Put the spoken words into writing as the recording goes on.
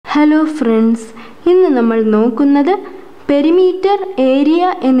Hello friends, ഇന്ന് നമ്മൾ നോക്കുന്നത് പെരിമീറ്റർ, ഏരിയ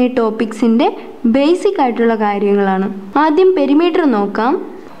എന്നീ ടോപ്പിക്സിൻ്റെ ബേസിക് ആയിട്ടുള്ള കാര്യങ്ങളാണ്. ആദ്യം പെരിമീറ്റർ നോക്കാം.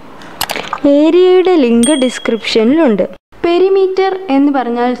 ഏരിയയുടെ ലിങ്ക് ഡിസ്ക്രിപ്ഷനിലുണ്ട്. പെരിമീറ്റർ എന്ന്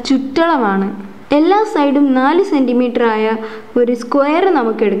പറഞ്ഞാൽ ചുറ്റളവാണ്. എല്ലാ സൈഡും 4 സെൻറ്റിമീറ്റർ ആയ ഒരു സ്ക്വയർ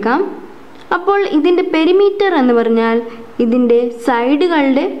നമുക്കെടുക്കാം. അപ്പോൾ ഇതിൻ്റെ പെരിമീറ്റർ എന്ന് പറഞ്ഞാൽ ഇതിൻ്റെ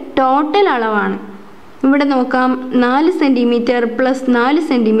സൈഡുകളുടെ ടോട്ടൽ അളവാണ്. ഇവിടെ നോക്കാം, 4 centimetre plus 4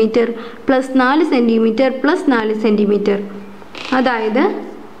 centimetre plus 4 centimetre plus 4 centimetre, അതായത്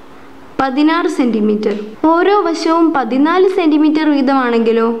 16 സെൻറ്റിമീറ്റർ. ഓരോ വശവും 14 സെൻറ്റിമീറ്റർ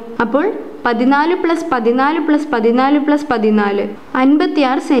വീതമാണെങ്കിലോ അപ്പോൾ 14 പ്ലസ് 14 പ്ലസ് 14 പ്ലസ് 14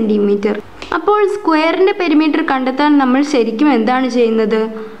 56 സെൻറ്റിമീറ്റർ. അപ്പോൾ സ്ക്വയറിൻ്റെ പെരിമീറ്റർ കണ്ടെത്താൻ നമ്മൾ ശരിക്കും എന്താണ് ചെയ്യുന്നത്?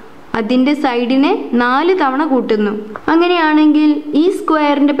 അതിൻ്റെ സൈഡിനെ 4 തവണ കൂട്ടുന്നു. അങ്ങനെയാണെങ്കിൽ ഈ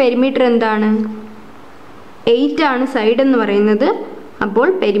സ്ക്വയറിൻ്റെ പെരിമീറ്റർ എന്താണ്? 8 ആണ് സൈഡ് എന്ന് പറയുന്നത്. അപ്പോൾ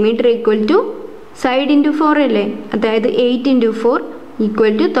perimeter equal to side into 4 അല്ലേ, അതായത് 8 ഇൻറ്റു 4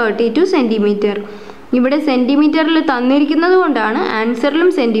 ഈക്വൽ ടു 32 സെൻറ്റിമീറ്റർ. ഇവിടെ സെൻറ്റിമീറ്ററിൽ തന്നിരിക്കുന്നത് കൊണ്ടാണ് ആൻസറിലും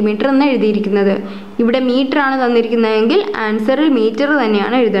സെൻറ്റിമീറ്റർ എന്ന് എഴുതിയിരിക്കുന്നത്. ഇവിടെ മീറ്റർ ആണ് തന്നിരിക്കുന്നതെങ്കിൽ ആൻസറിൽ മീറ്റർ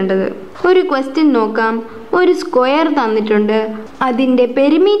തന്നെയാണ് എഴുതേണ്ടത്. ഒരു ക്വസ്റ്റ്യൻ നോക്കാം. ഒരു സ്ക്വയർ തന്നിട്ടുണ്ട്, അതിൻ്റെ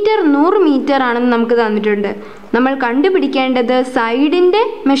പെരിമീറ്റർ 100 മീറ്റർ ആണെന്ന് നമുക്ക് തന്നിട്ടുണ്ട്. നമ്മൾ കണ്ടുപിടിക്കേണ്ടത് സൈഡിൻ്റെ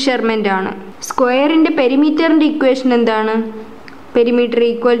മെഷർമെൻ്റ് ആണ്. സ്ക്വയറിൻ്റെ പെരിമീറ്ററിൻ്റെ ഇക്വേഷൻ എന്താണ്? Perimeter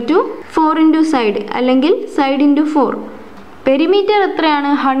equal to 4 into side, അല്ലെങ്കിൽ സൈഡ് ഇൻറ്റു 4. പെരിമീറ്റർ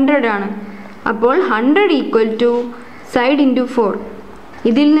എത്രയാണ്? 100 ആണ്. അപ്പോൾ 100 ഈക്വൽ ടു സൈഡ് ഇൻറ്റു 4.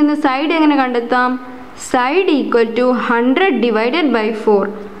 ഇതിൽ നിന്ന് സൈഡ് എങ്ങനെ കണ്ടെത്താം? Side equal to 100 divided by 4,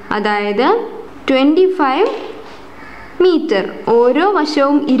 അതായത് 25 മീറ്റർ. ഓരോ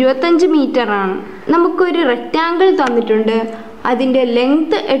വശവും 25 മീറ്റർ ആണ്. നമുക്കൊരു റെക്റ്റാങ്കിൾ തന്നിട്ടുണ്ട്. അതിൻ്റെ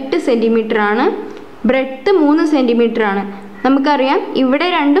ലെങ്ത് 8 സെൻറ്റിമീറ്റർ ആണ്, ബ്രെഡ്ത്ത് 3 സെൻറ്റിമീറ്റർ ആണ്. നമുക്കറിയാം ഇവിടെ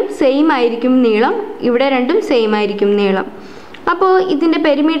രണ്ടും സെയിം ആയിരിക്കും നീളം, ഇവിടെ രണ്ടും സെയിം ആയിരിക്കും നീളം. അപ്പോൾ ഇതിൻ്റെ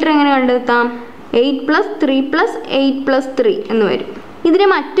പെരിമീറ്റർ എങ്ങനെ കണ്ടെത്താം? 8 പ്ലസ് 3 പ്ലസ് 8 പ്ലസ് 3 എന്ന് വരും. ഇതിനെ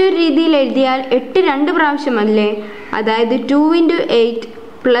മറ്റൊരു രീതിയിൽ എഴുതിയാൽ 8 2 പ്രാവശ്യമല്ലേ, അതായത് 2 ഇൻറ്റു 8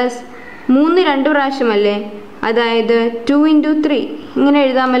 പ്ലസ് 3 2 പ്രാവശ്യമല്ലേ, അതായത് 2 ഇൻറ്റു 3. ഇങ്ങനെ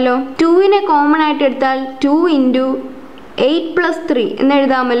എഴുതാമല്ലോ. 2നെ കോമൺ ആയിട്ട് എടുത്താൽ 2 ഇൻറ്റു 8 പ്ലസ് 3 എന്ന്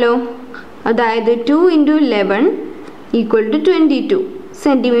എഴുതാമല്ലോ, അതായത് 2 ഇൻറ്റു 11 ഈക്വൽ ടു 22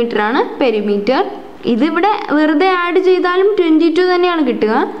 സെൻറ്റിമീറ്റർ ആണ് പെരിമീറ്റർ. ഇതിവിടെ വെറുതെ ആഡ് ചെയ്താലും 22 തന്നെയാണ്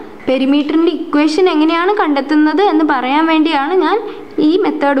കിട്ടുക. പെരിമീറ്ററിൻ്റെ ഇക്വേഷൻ എങ്ങനെയാണ് കണ്ടെത്തുന്നത് എന്ന് പറയാൻ വേണ്ടിയാണ് ഞാൻ ഈ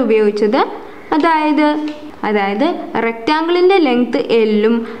മെത്തേഡ് ഉപയോഗിച്ചത്. അതായത് റെക്റ്റാങ്കിളിൻ്റെ ലെങ്ത്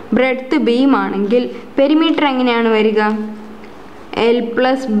എല്ലും ബ്രെഡ്ത്ത് ബിയും ആണെങ്കിൽ പെരിമീറ്റർ എങ്ങനെയാണ് വരിക? L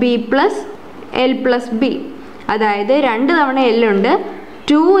plus B plus L plus B, അതായത് 2 തവണ എൽ ഉണ്ട്.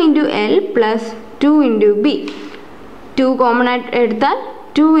 2 into L plus 2 into B. 2 common ആയിട്ട് എടുത്താൽ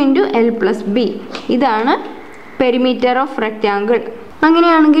 2 ഇൻറ്റു എൽ പ്ലസ് ബി. ഇതാണ് പെരിമീറ്റർ ഓഫ് റെക്റ്റാങ്കിൾ.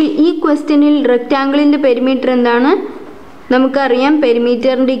 അങ്ങനെയാണെങ്കിൽ ഈ ക്വസ്റ്റ്യനിൽ റെക്റ്റാങ്കിളിൻ്റെ പെരിമീറ്റർ എന്താണ്? നമുക്കറിയാം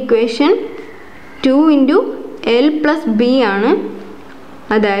പെരിമീറ്ററിൻ്റെ equation 2 into L plus B ആണ്,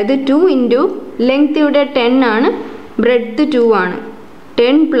 അതായത് 2 ഇൻറ്റു ലെങ്ത് ഇവിടെ 10 ആണ്, ബ്രെഡ്ത്ത് 2 ആണ്,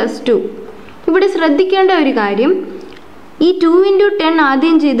 10 പ്ലസ് 2. ഇവിടെ ശ്രദ്ധിക്കേണ്ട ഒരു കാര്യം, ഈ 2 ഇൻറ്റു 10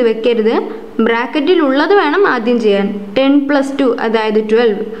 ആദ്യം ചെയ്ത് വെക്കരുത്, ബ്രാക്കറ്റിൽ ഉള്ളത് വേണം ആദ്യം ചെയ്യാൻ. 10 പ്ലസ് 2 അതായത്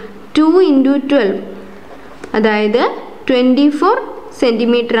 12, 2 ഇൻറ്റു 12 അതായത് 24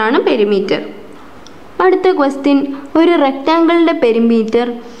 സെൻറ്റിമീറ്റർ ആണ് പെരിമീറ്റർ. അടുത്ത ക്വസ്റ്റ്യൻ, ഒരു റെക്റ്റാങ്കിളിൻ്റെ പെരിമീറ്റർ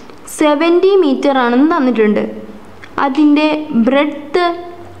 70 മീറ്റർ ആണെന്ന് തന്നിട്ടുണ്ട്. അതിൻ്റെ ബ്രെഡ്ത്ത്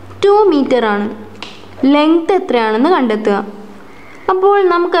 2 മീറ്റർ ആണ്. ലെങ്ത് എത്രയാണെന്ന് കണ്ടെത്തുക. അപ്പോൾ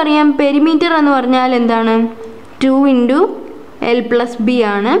നമുക്കറിയാം പെരിമീറ്റർ എന്ന് പറഞ്ഞാൽ എന്താണ്? 2 ഇൻറ്റു എൽ പ്ലസ് ബി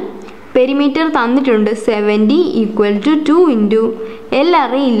ആണ്. പെരിമീറ്റർ തന്നിട്ടുണ്ട് 70 ഈക്വൽ ടു 2 ഇൻറ്റു എൽ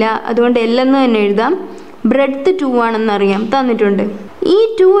അറിയില്ല, അതുകൊണ്ട് എൽ എന്ന് തന്നെ എഴുതാം. ബ്രെഡ്ത്ത് 2 ആണെന്നറിയാം, തന്നിട്ടുണ്ട്. ഈ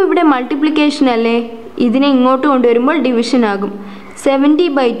 2 ഇവിടെ മൾട്ടിപ്ലിക്കേഷൻ അല്ലേ, ഇതിനെ ഇങ്ങോട്ട് കൊണ്ടുവരുമ്പോൾ ഡിവിഷൻ ആകും.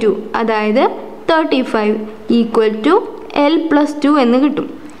 70/2 അതായത് 35 ഈക്വൽ ടു എൽ പ്ലസ് 2 എന്ന് കിട്ടും.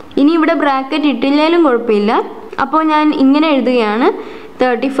 ഇനി ഇവിടെ ബ്രാക്കറ്റ് ഇട്ടില്ലേലും കുഴപ്പമില്ല. അപ്പോൾ ഞാൻ ഇങ്ങനെ എഴുതുകയാണ്,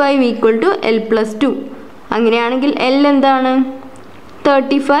 35 ഈക്വൽ ടു എൽ പ്ലസ് 2. അങ്ങനെയാണെങ്കിൽ എൽ എന്താണ്?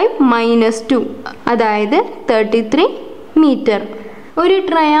 35 മൈനസ് 2 അതായത് 33 മീറ്റർ. ഒരു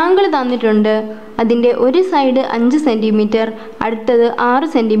ട്രയാങ്കിൾ തന്നിട്ടുണ്ട്. അതിൻ്റെ ഒരു സൈഡ് 5 സെൻറ്റിമീറ്റർ, അടുത്തത് 6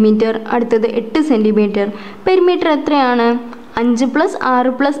 സെൻറ്റിമീറ്റർ, അടുത്തത് 8 സെൻറ്റിമീറ്റർ. പെരിമീറ്റർ എത്രയാണ്? 5 പ്ലസ്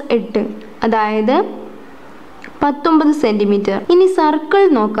 6 പ്ലസ് 8 അതായത് 19 സെൻറ്റിമീറ്റർ. ഇനി സർക്കിൾ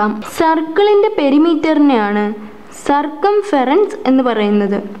നോക്കാം. സർക്കിളിൻ്റെ പെരിമീറ്ററിനെയാണ് സർക്കംഫെറൻസ് എന്ന്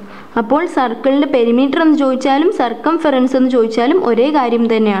പറയുന്നത്. അപ്പോൾ സർക്കിളിൻ്റെ പെരിമീറ്റർ എന്ന് ചോദിച്ചാലും സർക്കംഫെറൻസ് എന്ന് ചോദിച്ചാലും ഒരേ കാര്യം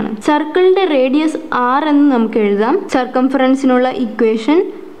തന്നെയാണ്. സർക്കിളിൻ്റെ റേഡിയസ് r എന്ന് നമുക്ക് എഴുതാം. സർക്കംഫെറൻസിനുള്ള ഇക്വേഷൻ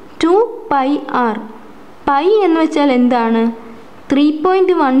 2πr. പൈ എന്ന് വെച്ചാൽ എന്താണ്?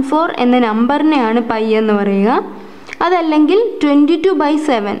 3.14 എന്ന നമ്പറിനെയാണ് പൈ എന്ന് പറയുക. അതല്ലെങ്കിൽ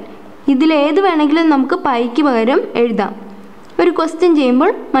 22/7. ഇതിലേത് വേണമെങ്കിലും നമുക്ക് പൈക്ക് പകരം എഴുതാം. ഒരു ക്വസ്റ്റ്യൻ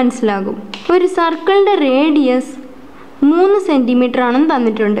ചെയ്യുമ്പോൾ മനസ്സിലാകും. ഒരു സർക്കിളിൻ്റെ റേഡിയസ് 3 സെൻറ്റിമീറ്റർ ആണെന്ന്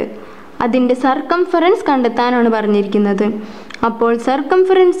തന്നിട്ടുണ്ട്. അതിൻ്റെ സർക്കംഫറൻസ് കണ്ടെത്താനാണ് പറഞ്ഞിരിക്കുന്നത്. അപ്പോൾ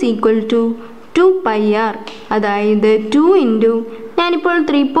സർക്കംഫറൻസ് ഈക്വൽ ടു 2πr, അതായത് 2 ഞാനിപ്പോൾ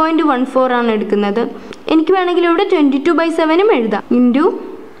 3.14 ആണ് എടുക്കുന്നത്. എനിക്ക് വേണമെങ്കിൽ ഇവിടെ 22/7 എഴുതാം. ഇൻറ്റു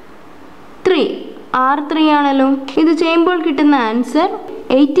 3, R3 ആണല്ലോ. ഇത് ചെയ്യുമ്പോൾ കിട്ടുന്ന ആൻസർ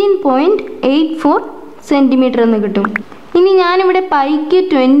 18.84 സെൻറ്റിമീറ്റർ എന്ന് കിട്ടും. ഇനി ഞാനിവിടെ പൈക്ക്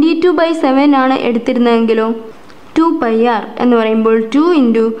 22/7 ആണ് എടുത്തിരുന്നതെങ്കിലോ 2πr എന്ന് പറയുമ്പോൾ 2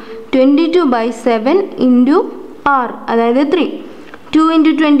 × 22/7 × r, അതായത് 3. 2 ×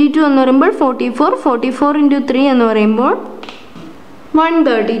 22 എന്ന് പറയുമ്പോൾ 44. 44 × 3 എന്ന് പറയുമ്പോൾ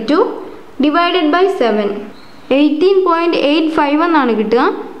 132 ഡിവൈഡഡ് ബൈ 7. 18.85 എന്നാണ് കിട്ടുക.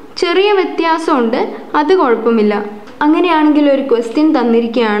 ചെറിയ വ്യത്യാസമുണ്ട്, അത് കുഴപ്പമില്ല. അങ്ങനെയാണെങ്കിൽ ഒരു ക്വസ്റ്റ്യൻ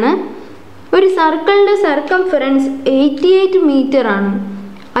തന്നിരിക്കുകയാണ്. ഒരു സർക്കിളിൻ്റെ സർക്കംഫറൻസ് 88 മീറ്റർ ആണ്.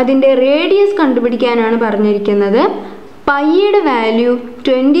 അതിൻ്റെ റേഡിയസ് കണ്ടുപിടിക്കാനാണ് പറഞ്ഞിരിക്കുന്നത്. പൈയുടെ വാല്യൂ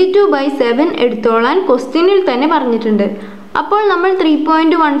 22/7 എടുത്തോളാൻ ക്വസ്റ്റ്യനിൽ തന്നെ പറഞ്ഞിട്ടുണ്ട്. അപ്പോൾ നമ്മൾ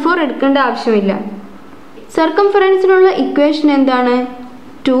 3.14 എടുക്കേണ്ട ആവശ്യമില്ല. സർക്കംഫറൻസിനുള്ള ഇക്വേഷൻ എന്താണ്?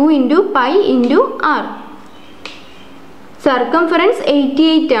 2 × π × r. സർക്കംഫറൻസ്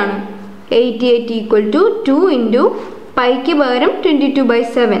 88 ആണ്. 88 ഈക്വൽ ടു 2 × പൈക്ക് പകരം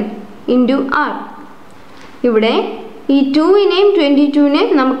 22/7 × r. ഇവിടെ ഈ 2നെയും 22നെയും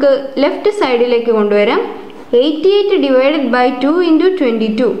നമുക്ക് ലെഫ്റ്റ് സൈഡിലേക്ക് കൊണ്ടുവരാം. 88 divided by 2 ×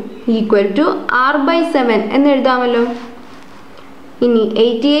 22 equal to r/7 എന്ന് എഴുതാമല്ലോ. ഇനി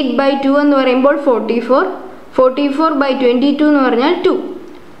 88/2 എന്ന് പറയുമ്പോൾ 44. 44/22 എന്ന് പറഞ്ഞാൽ 2.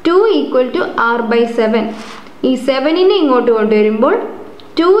 2 ഈക്വൽ ടു r/7. ഈ 7നെ ഇങ്ങോട്ട് കൊണ്ടുവരുമ്പോൾ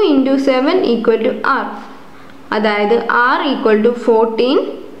 2 × 7 ഈക്വൽ ടു r, അതായത് r equal to 14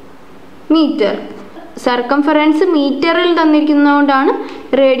 metre. Circumference മീറ്ററിൽ തന്നിരിക്കുന്നതുകൊണ്ടാണ്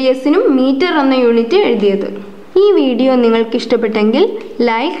റേഡിയസിനും മീറ്റർ എന്ന യൂണിറ്റ് എഴുതിയത്. ഈ വീഡിയോ നിങ്ങൾക്ക് ഇഷ്ടപ്പെട്ടെങ്കിൽ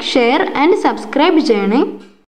ലൈക്ക്, ഷെയർ ആൻഡ് സബ്സ്ക്രൈബ് ചെയ്യണേ.